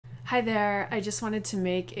Hi there, I just wanted to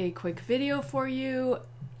make a quick video for you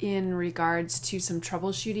in regards to some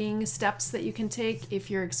troubleshooting steps that you can take if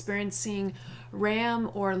you're experiencing RAM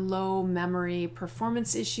or low memory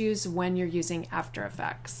performance issues when you're using After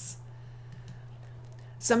Effects.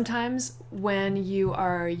 Sometimes when you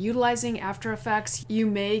are utilizing After Effects, you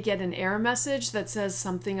may get an error message that says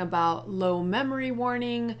something about low memory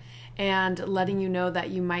warning and letting you know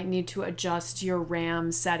that you might need to adjust your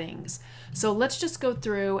RAM settings. So let's just go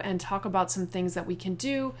through and talk about some things that we can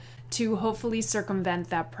do to hopefully circumvent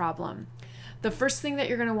that problem. The first thing that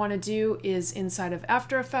you're going to want to do is inside of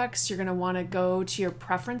After Effects, you're going to want to go to your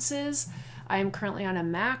preferences. I am currently on a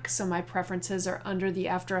Mac, so my preferences are under the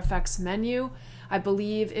After Effects menu. I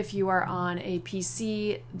believe if you are on a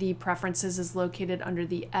PC, the preferences is located under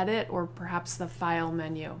the Edit or perhaps the File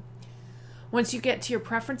menu. Once you get to your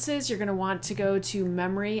preferences, you're going to want to go to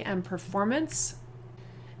Memory and Performance,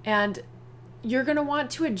 and you're going to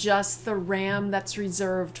want to adjust the RAM that's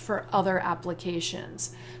reserved for other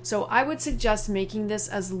applications. So I would suggest making this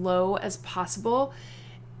as low as possible.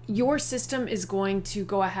 Your system is going to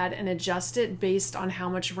go ahead and adjust it based on how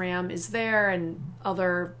much RAM is there and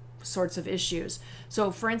other sorts of issues.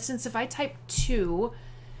 So for instance, if I type 2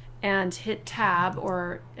 and hit tab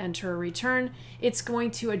or enter a return, it's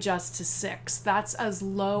going to adjust to 6. That's as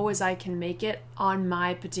low as I can make it on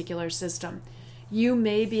my particular system. You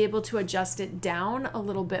may be able to adjust it down a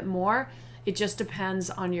little bit more. It just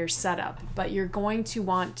depends on your setup, but you're going to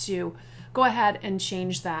want to go ahead and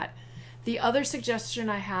change that. The other suggestion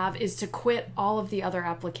I have is to quit all of the other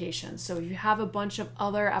applications. So if you have a bunch of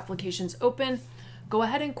other applications open, go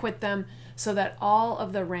ahead and quit them so that all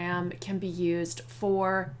of the RAM can be used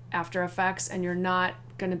for After Effects and you're not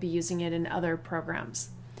going to be using it in other programs.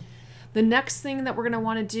 The next thing that we're going to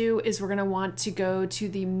want to do is we're going to want to go to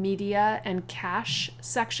the Media and Cache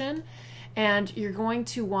section, and you're going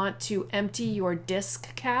to want to empty your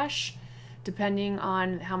disk cache. Depending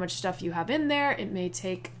on how much stuff you have in there, it may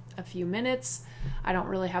take a few minutes. I don't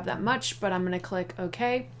really have that much, but I'm going to click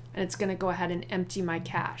OK, and it's going to go ahead and empty my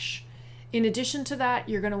cache. In addition to that,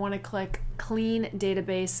 you're going to want to click Clean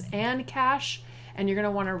Database and Cache, and you're going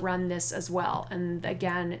to want to run this as well. And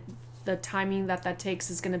again, the timing that takes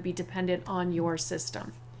is going to be dependent on your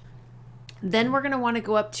system. Then we're going to want to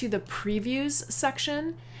go up to the Previews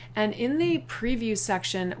section, and in the Preview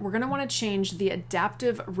section, we're going to want to change the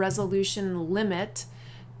adaptive resolution limit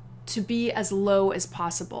to be as low as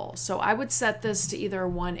possible. So I would set this to either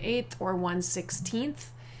 1/8 or 1/16.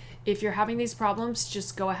 If you're having these problems,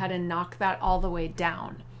 just go ahead and knock that all the way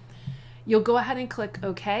down. You'll go ahead and click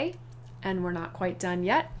OK, and we're not quite done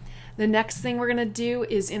yet. The next thing we're going to do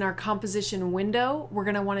is in our composition window, we're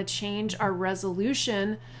going to want to change our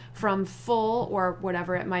resolution from full or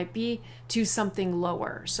whatever it might be to something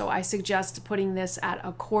lower. So I suggest putting this at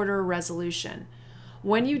 1/4 resolution.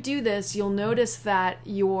 When you do this, you'll notice that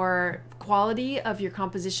your quality of your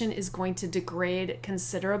composition is going to degrade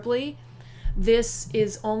considerably. This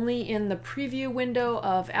is only in the preview window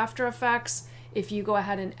of After Effects. If you go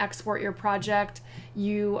ahead and export your project,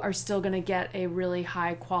 you are still going to get a really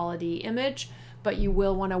high quality image, but you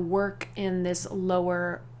will want to work in this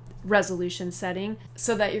lower resolution setting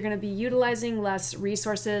so that you're going to be utilizing less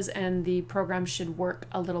resources and the program should work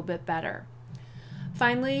a little bit better.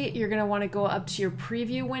 Finally, you're going to want to go up to your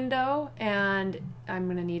preview window, and I'm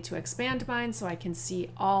going to need to expand mine so I can see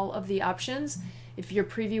all of the options. If your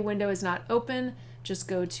preview window is not open, just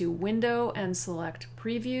go to Window and select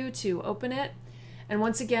Preview to open it. And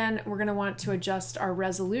once again, we're going to want to adjust our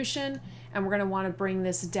resolution, and we're going to want to bring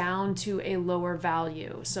this down to a lower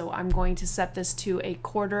value. So I'm going to set this to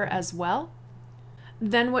 1/4 as well.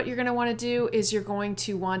 Then what you're going to want to do is you're going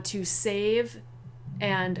to want to save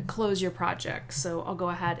and close your project. So I'll go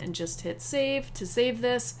ahead and just hit save to save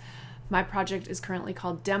this. My project is currently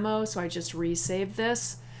called Demo, so I just resaved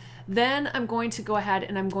this. Then I'm going to go ahead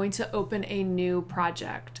and I'm going to open a new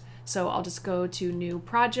project. So I'll just go to New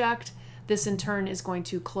Project. This in turn is going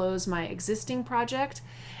to close my existing project.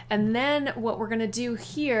 And then what we're going to do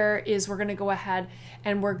here is we're going to go ahead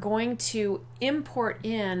and we're going to import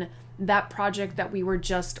in that project that we were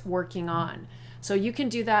just working on. So you can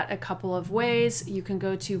do that a couple of ways. You can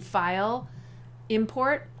go to File,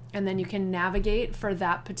 Import, and then you can navigate for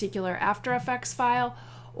that particular After Effects file.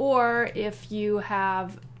 Or if you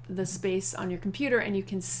have the space on your computer and you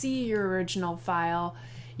can see your original file,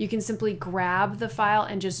 you can simply grab the file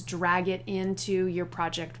and just drag it into your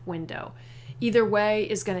project window. Either way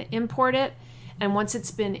is going to import it, and once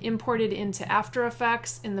it's been imported into After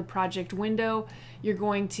Effects in the project window, you're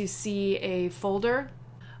going to see a folder.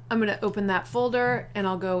 I'm going to open that folder and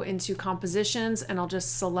I'll go into compositions and I'll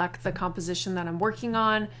just select the composition that I'm working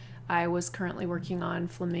on. I was currently working on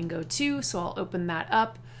Flamingo 2, so I'll open that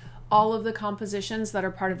up. All of the compositions that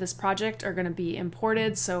are part of this project are going to be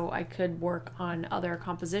imported, so I could work on other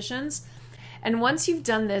compositions. And once you've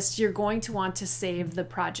done this, you're going to want to save the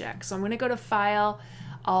project. So I'm going to go to File,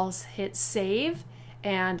 I'll hit Save,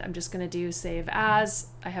 and I'm just going to do Save As.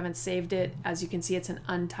 I haven't saved it. As you can see, it's an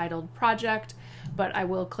untitled project, but I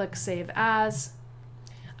will click Save As.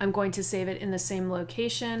 I'm going to save it in the same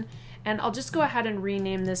location, and I'll just go ahead and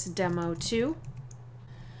rename this Demo 2.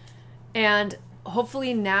 And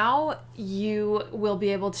hopefully now you will be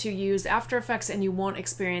able to use After Effects and you won't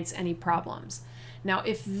experience any problems. Now,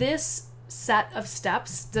 if this set of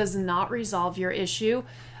steps does not resolve your issue,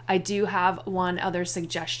 I do have one other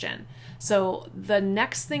suggestion. So the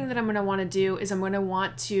next thing that I'm going to want to do is I'm going to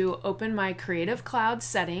want to open my Creative Cloud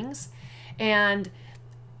settings, and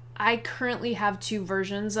I currently have 2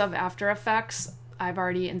 versions of After Effects. I've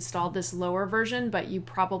already installed this lower version, but you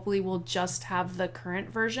probably will just have the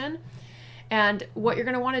current version. And what you're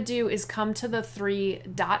going to want to do is come to the 3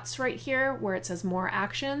 dots right here where it says More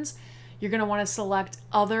Actions. You're going to want to select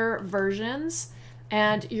Other Versions,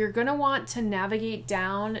 and you're going to want to navigate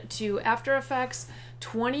down to After Effects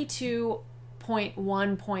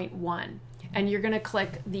 22.1.1, and you're going to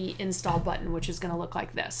click the Install button, which is going to look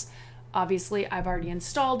like this. Obviously, I've already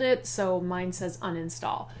installed it, so mine says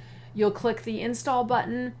Uninstall. You'll click the Install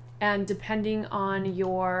button, and depending on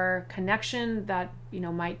your connection, that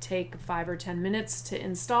might take 5 or 10 minutes to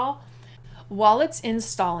install. While it's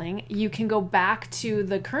installing, you can go back to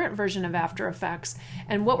the current version of After Effects,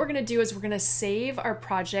 and what we're going to do is we're going to save our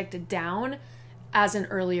project down as an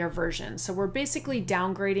earlier version. So we're basically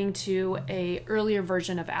downgrading to an earlier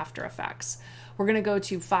version of After Effects. We're going to go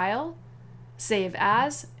to File, Save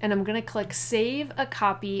As, and I'm going to click Save a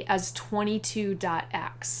Copy as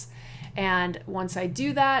 22.x. And once I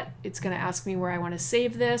do that, it's going to ask me where I want to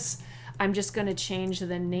save this. I'm just going to change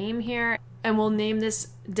the name here, and we'll name this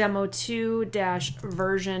Demo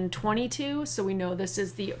 2-version 22, so we know this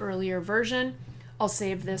is the earlier version. I'll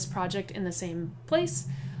save this project in the same place.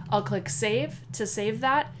 I'll click Save to save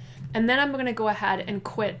that, and then I'm going to go ahead and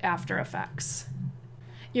quit After Effects.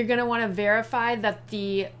 You're going to want to verify that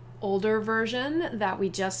the older version that we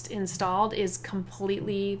just installed is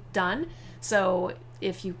completely done. So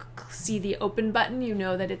if you see the open button, you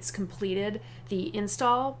know that it's completed the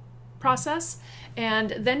install process,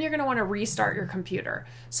 and then you're going to want to restart your computer.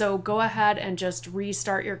 So go ahead and just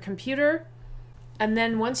restart your computer, and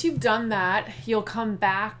then once you've done that, you'll come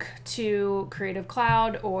back to Creative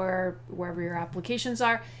Cloud or wherever your applications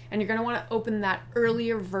are, and you're going to want to open that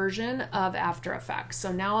earlier version of After Effects.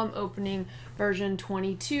 So now I'm opening version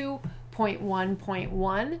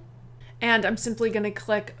 22.1.1, and I'm simply going to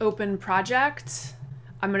click Open Project.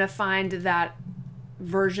 I'm going to find that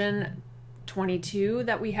version 22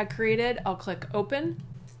 that we had created. I'll click Open,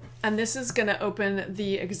 and this is going to open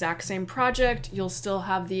the exact same project. You'll still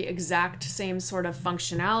have the exact same sort of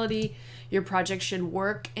functionality. Your project should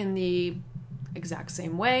work in the exact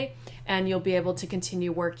same way, and you'll be able to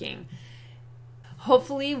continue working.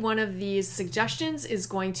 Hopefully one of these suggestions is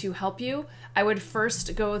going to help you. I would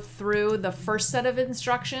first go through the first set of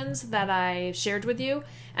instructions that I shared with you,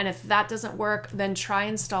 and if that doesn't work, then try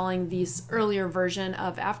installing this earlier version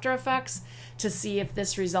of After Effects to see if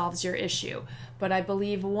this resolves your issue. But I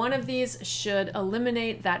believe one of these should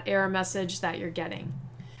eliminate that error message that you're getting.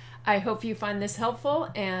 I hope you find this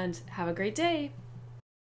helpful, and have a great day.